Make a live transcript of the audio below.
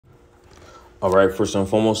All right, first and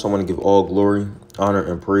foremost, I want to give all glory, honor,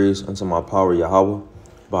 and praise unto my power, Yahweh,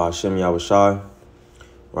 by Hashem Yahweh Shai.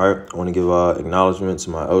 Right, I want to give acknowledgement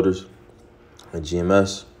to my elders at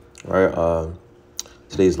GMS. Right,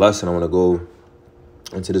 today's lesson, I want to go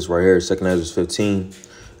into this right here, 2nd Ezra 15,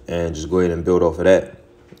 and just go ahead and build off of that.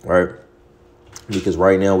 Right, because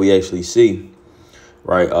right now we actually see,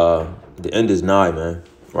 right, the end is nigh, man.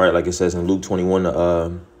 Right, like it says in Luke 21,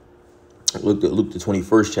 Luke the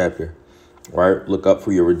 21st chapter. Right, look up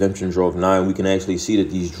for your redemption draweth nigh. And we can actually see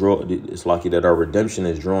that it's lucky that our redemption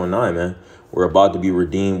is drawing nigh, man. We're about to be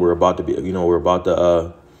redeemed. We're about to be, we're about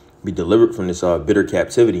to be delivered from this bitter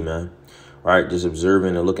captivity, man. Right, just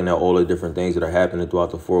observing and looking at all the different things that are happening throughout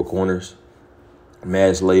the four corners.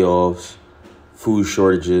 Mass layoffs, food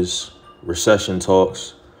shortages, recession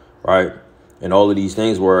talks, right? And all of these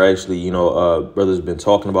things were actually, brothers been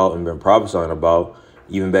talking about and been prophesying about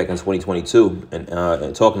even back in 2022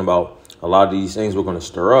 and talking about a lot of these things we're going to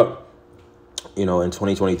stir up, in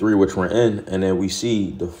 2023, which we're in. And then we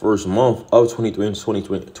see the first month of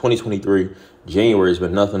 2023, January has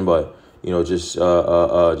been nothing but, just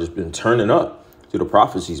been turning up through the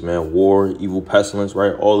prophecies, man. War, evil, pestilence,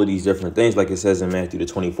 right? All of these different things, like it says in Matthew, the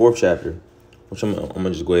 24th chapter, which I'm going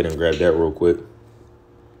to just go ahead and grab that real quick.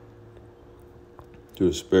 Through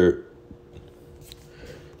the Spirit.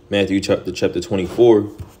 Matthew chapter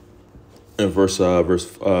 24. In verse 4,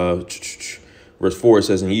 it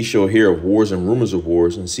says, and ye shall hear of wars and rumors of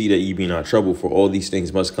wars, and see that ye be not troubled, for all these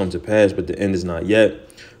things must come to pass, but the end is not yet.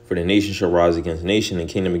 For the nation shall rise against nation, and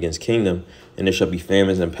kingdom against kingdom, and there shall be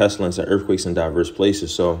famines and pestilence and earthquakes in diverse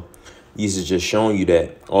places. So these is just showing you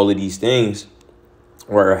that all of these things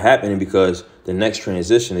are happening because the next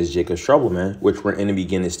transition is Jacob's trouble, man, which we're in the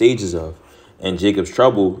beginning stages of. And Jacob's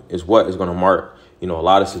trouble is what is going to mark a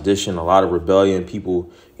lot of sedition, a lot of rebellion,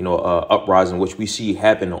 people, uprising, which we see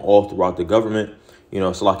happen all throughout the government.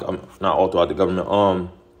 It's like not all throughout the government,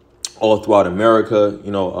 all throughout America,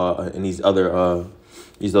 and these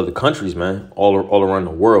other countries, man, all around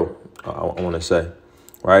the world. I want to say,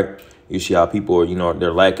 right? You see how people are,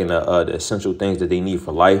 they're lacking the essential things that they need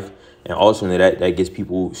for life, and ultimately that gets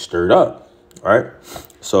people stirred up, right?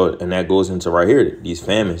 So, and that goes into right here, these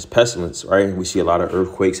famines, pestilence, right? And we see a lot of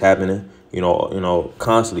earthquakes happening.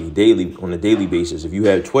 Constantly, daily, on a daily basis. If you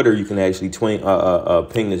have Twitter, you can actually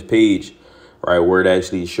ping this page, right, where it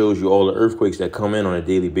actually shows you all the earthquakes that come in on a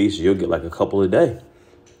daily basis. You'll get like a couple a day.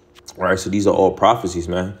 All right, so these are all prophecies,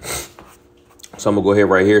 man. So I'm going to go ahead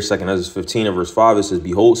right here, 2nd Ezra 15 and verse 5. It says,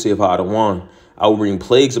 behold, saith Adawan, I will bring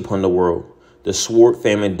plagues upon the world, the sword,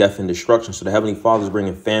 famine, death, and destruction. So the Heavenly Father is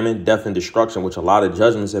bringing famine, death, and destruction, which a lot of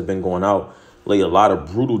judgments have been going out, a lot of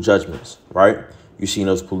brutal judgments, right? You seen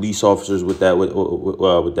those police officers with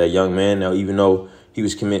that young man. Now, even though he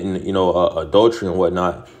was committing, adultery and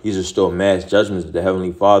whatnot, these are still mass judgments that the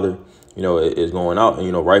Heavenly Father, is going out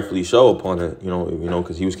and, rightfully so upon it,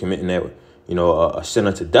 because he was committing that, a sin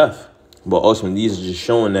unto death. But ultimately, these are just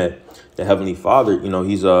showing that the Heavenly Father,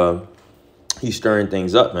 he's stirring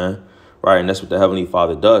things up, man. Right. And that's what the Heavenly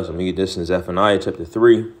Father does. Let me get this in Zephaniah chapter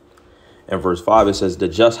 3. And verse 5, it says, the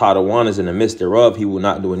just Hadawan is in the midst thereof. He will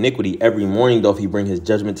not do iniquity. Every morning doth he bring his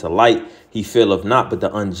judgment to light. He faileth not, but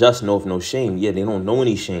the unjust knoweth no shame. Yeah, they don't know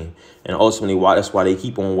any shame. And ultimately, that's why they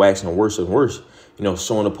keep on waxing worse and worse,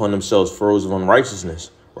 sowing upon themselves furrows of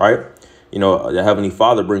unrighteousness, right? The Heavenly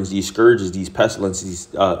Father brings these scourges, these pestilences,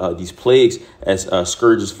 these plagues as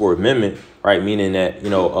scourges for amendment, right? Meaning that,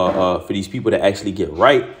 for these people to actually get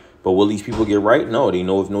right. But will these people get right? No, they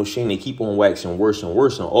know of no shame. They keep on waxing worse and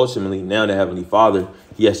worse. And ultimately, now the Heavenly Father,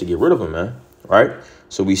 he has to get rid of them, man. Right?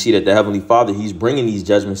 So we see that the Heavenly Father, he's bringing these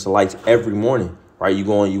judgments to light every morning. Right? You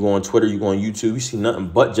go on Twitter, you go on YouTube, you see nothing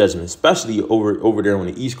but judgment, especially over there on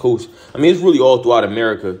the East Coast. I mean, it's really all throughout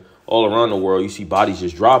America, all around the world. You see bodies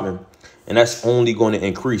just dropping. And that's only going to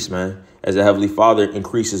increase, man, as the Heavenly Father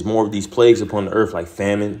increases more of these plagues upon the earth, like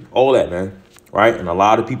famine, all that, man. Right? And a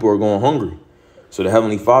lot of people are going hungry. So the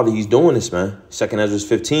Heavenly Father, he's doing this, man. 2nd Ezra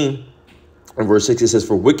 15 and verse 6, it says,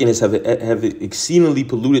 for wickedness have exceedingly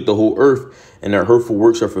polluted the whole earth, and their hurtful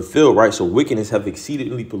works are fulfilled, right? So wickedness have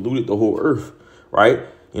exceedingly polluted the whole earth, right?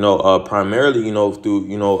 Primarily,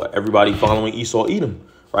 through, everybody following Esau Edom,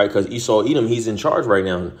 right? Because Esau Edom, he's in charge right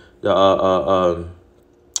now. The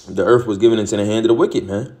earth was given into the hand of the wicked,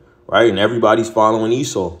 man, right? And everybody's following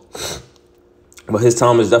Esau. But his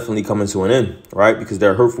time is definitely coming to an end, right? Because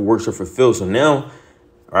their hurtful works are fulfilled. So now,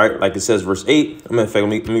 right, like it says, verse 8, in fact, let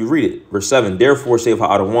me read it. Verse 7, therefore, saith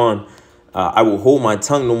Adawan, I will hold my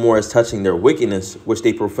tongue no more as touching their wickedness, which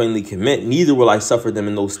they profanely commit. Neither will I suffer them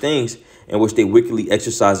in those things in which they wickedly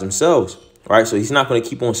exercise themselves. Right. So he's not going to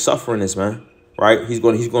keep on suffering this, man. right? He's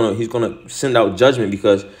gonna send out judgment,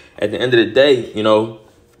 because at the end of the day, you know,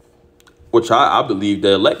 which I believe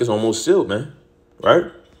the elect is almost sealed, man,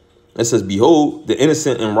 right? It says, behold, the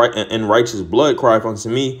innocent and righteous blood cry unto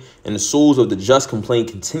me, and the souls of the just complain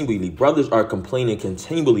continually. Brothers are complaining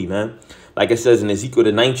continually, man. Like it says in Ezekiel,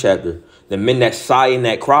 the 9th chapter, the men that sigh and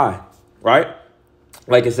that cry, right?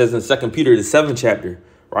 Like it says in 2 Peter, the 7th chapter,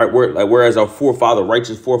 right? Whereas our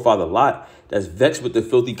righteous forefather Lot, that's vexed with the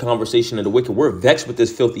filthy conversation of the wicked. We're vexed with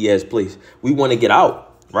this filthy ass place. We want to get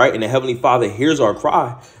out, right? And the Heavenly Father hears our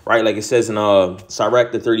cry, right? Like it says in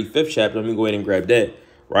Sirach, the 35th chapter. Let me go ahead and grab that,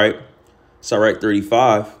 right? Sirach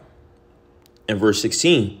 35 and verse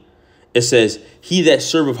 16. It says, he that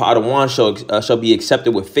serveth Adawan shall be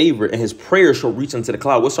accepted with favor, and his prayer shall reach unto the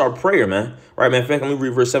cloud. What's our prayer, man? Right, man. In fact, let me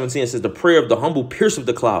read verse 17. It says, the prayer of the humble pierceth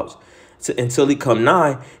the clouds. Until he come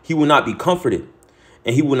nigh, he will not be comforted,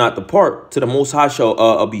 and he will not depart. To the Most High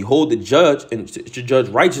shall behold the judge, and to judge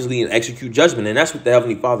righteously and execute judgment. And that's what the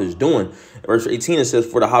Heavenly Father is doing. Verse 18, it says,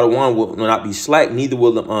 for the Adawan will not be slack, neither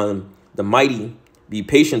will the mighty be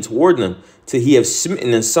patient toward them, till he have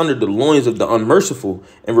smitten and sundered the loins of the unmerciful,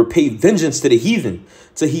 and repaid vengeance to the heathen,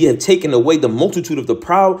 till he have taken away the multitude of the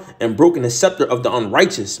proud, and broken the scepter of the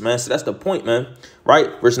unrighteous, man. So that's the point, man. Right?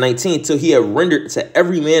 Verse 19, till he have rendered to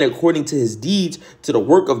every man according to his deeds, to the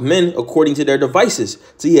work of men according to their devices,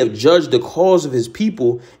 till he have judged the cause of his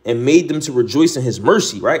people, and made them to rejoice in his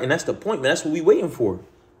mercy, right? And that's the point, man. That's what we waiting for,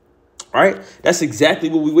 right? That's exactly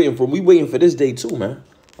what we waiting for. We waiting for this day too, man.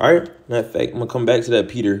 All right. Matter of fact, I'm going to come back to that,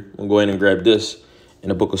 Peter. I'm going to go ahead and grab this in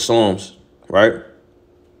the book of Psalms, right?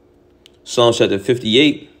 Psalms chapter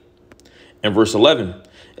 58 and verse 11.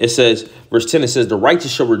 It says, verse 10, it says, the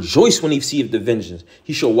righteous shall rejoice when he seeth the vengeance.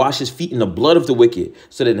 He shall wash his feet in the blood of the wicked,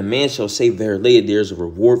 so that the man shall say, verily, there is a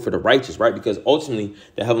reward for the righteous, right? Because ultimately,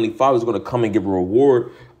 the Heavenly Father is going to come and give a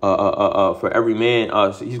reward for every man.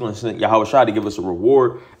 So he's going to send Yahweh Shai to give us a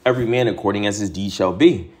reward, every man according as his deed shall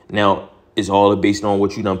be. Now, it's all based on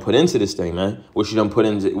what you done put into this thing, man. What you done put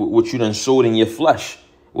into, what you done sowed in your flesh.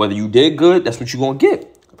 Whether you did good, that's what you're going to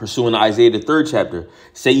get. Pursuing Isaiah, the 3rd chapter.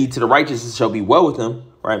 Say ye to the righteous, it shall be well with him.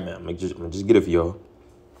 Right, man. I'm gonna just get it for y'all.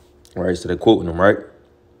 All right, so they're quoting them, right?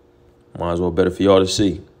 Might as well better for y'all to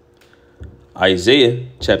see. Isaiah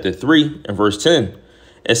chapter 3 and verse 10.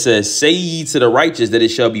 It says, say ye to the righteous that it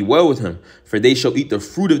shall be well with him, for they shall eat the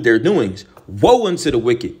fruit of their doings. Woe unto the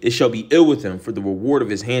wicked, it shall be ill with him, for the reward of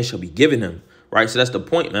his hand shall be given him. Right, so that's the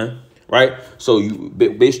point, man. Right, so you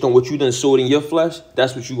based on what you done sowed in your flesh,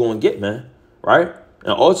 that's what you're going to get, man. Right,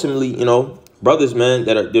 and ultimately, you know, brothers, man,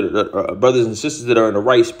 that are brothers and sisters that are in the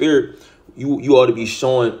right spirit, you ought to be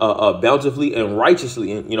showing bountifully and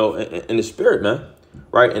righteously, you know, in the spirit, man.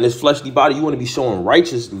 Right, in this fleshly body, you want to be showing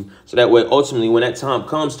righteously, so that way, ultimately, when that time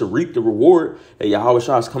comes to reap the reward that Yahweh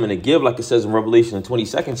Shai is coming to give, like it says in Revelation, the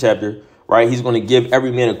 22nd chapter, right, he's going to give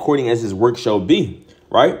every man according as his work shall be,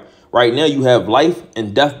 right? Right now, you have life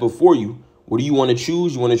and death before you. What do you want to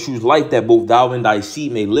choose? You want to choose life that both thou and thy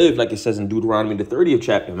seed may live, like it says in Deuteronomy, the 30th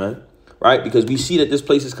chapter, man. Right? Because we see that this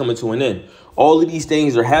place is coming to an end. All of these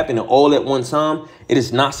things are happening all at one time. It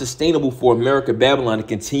is not sustainable for America, Babylon to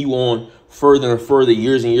continue on further and further,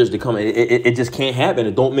 years and years to come. It just can't happen.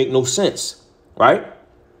 It don't make no sense. Right?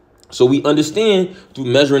 So we understand through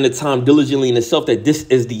measuring the time diligently in itself that this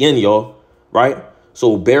is the end, y'all. Right?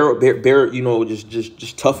 So bear, you know,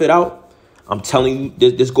 just tough it out. I'm telling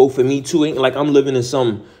you, this go for me too. Ain't like I'm living in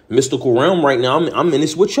some mystical realm right now. I'm in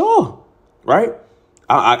this with y'all. Right?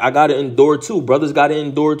 I got to endure too. Brothers got to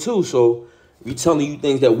endure too. So we telling you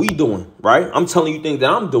things that we doing, right? I'm telling you things that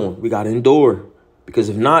I'm doing. We got to endure, because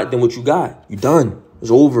if not, then what you got? You done.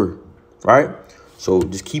 It's over, right? So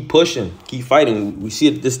just keep pushing, keep fighting. We see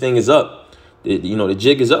that this thing is up. You know, the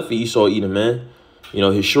jig is up for Esau Edom, man. You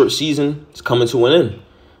know, his short season is coming to an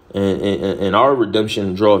end, and our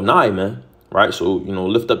redemption draweth nigh, man. Right? So, you know,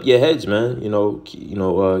 lift up your heads, man.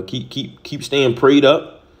 Keep staying prayed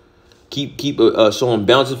up. Keep sowing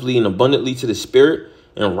bountifully and abundantly to the spirit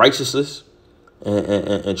and righteousness,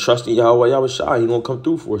 and trusting Yahweh Shai. He's going to come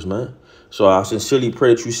through for us, man. So I sincerely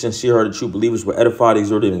pray that you sincere-hearted true believers were edified,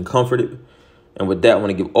 exhorted, and comforted. And with that, I want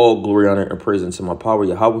to give all glory, honor, and praise unto my power,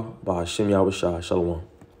 Yahweh, by Hashem Yahweh Shai. Shalom.